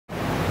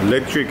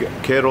Electric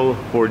kettle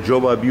for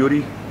Joba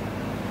Beauty,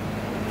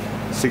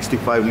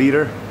 65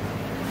 liter,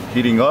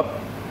 heating up.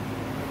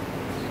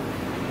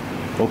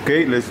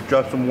 Okay, let's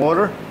drop some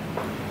water.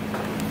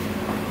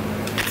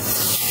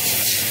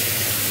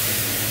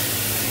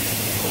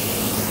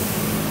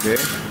 Okay,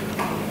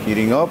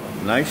 heating up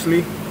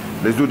nicely.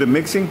 Let's do the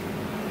mixing.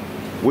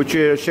 Which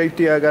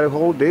safety I gotta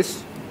hold?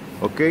 This.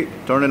 Okay,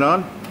 turn it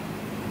on.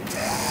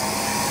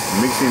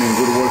 Mixing in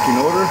good working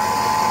order.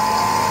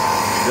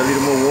 A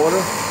little more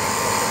water.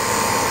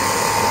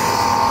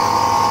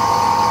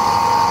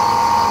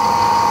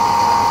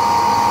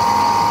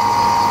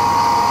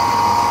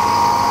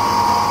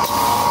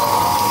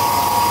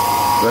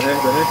 Go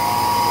ahead, go ahead.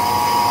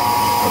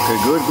 Okay,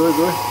 good, good,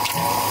 good.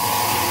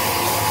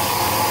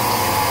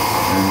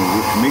 And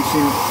with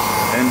mixing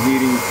and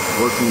heating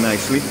working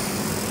nicely.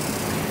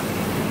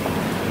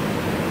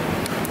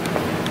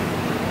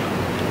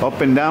 Up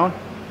and down.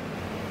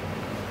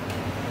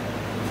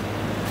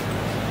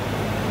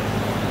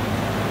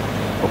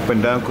 Up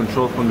and down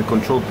control from the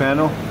control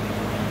panel.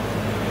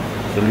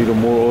 It's a little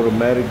more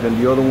automatic than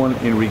the other one.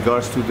 In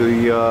regards to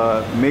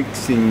the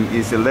mixing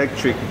is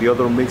electric, the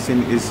other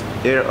mixing is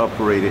air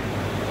operated.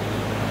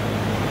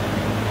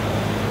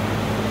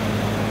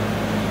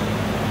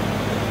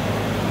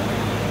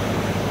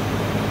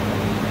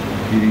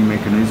 Heating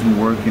mechanism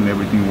working,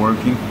 everything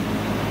working.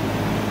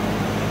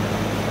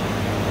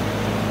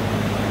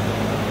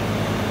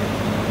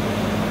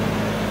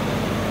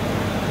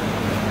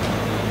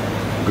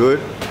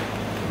 Good.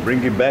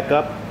 Bring it back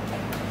up.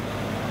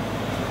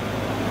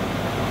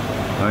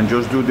 And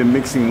just do the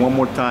mixing one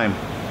more time.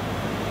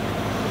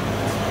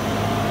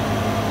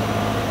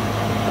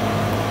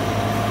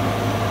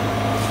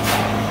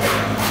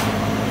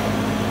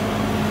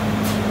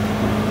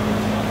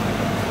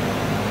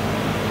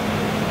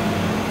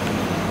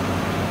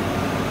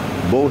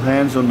 Both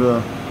hands on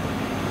the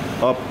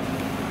up.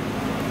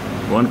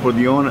 One for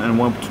the on and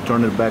one to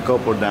turn it back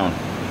up or down.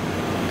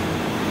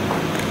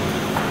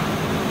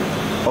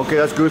 Okay,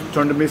 that's good.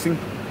 Turn the mixing.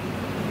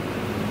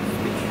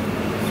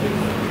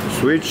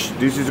 Switch.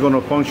 This is going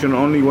to function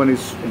only when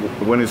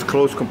it's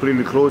closed,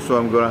 completely closed. So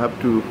I'm going to have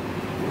to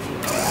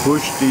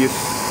push this.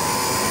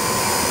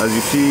 As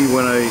you see,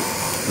 when I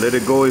let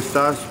it go, it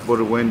starts.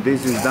 But when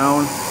this is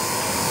down, it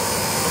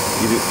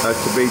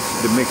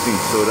activates the mixing.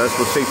 So that's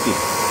for safety.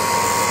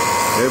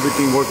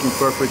 Everything working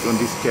perfect on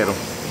this kettle.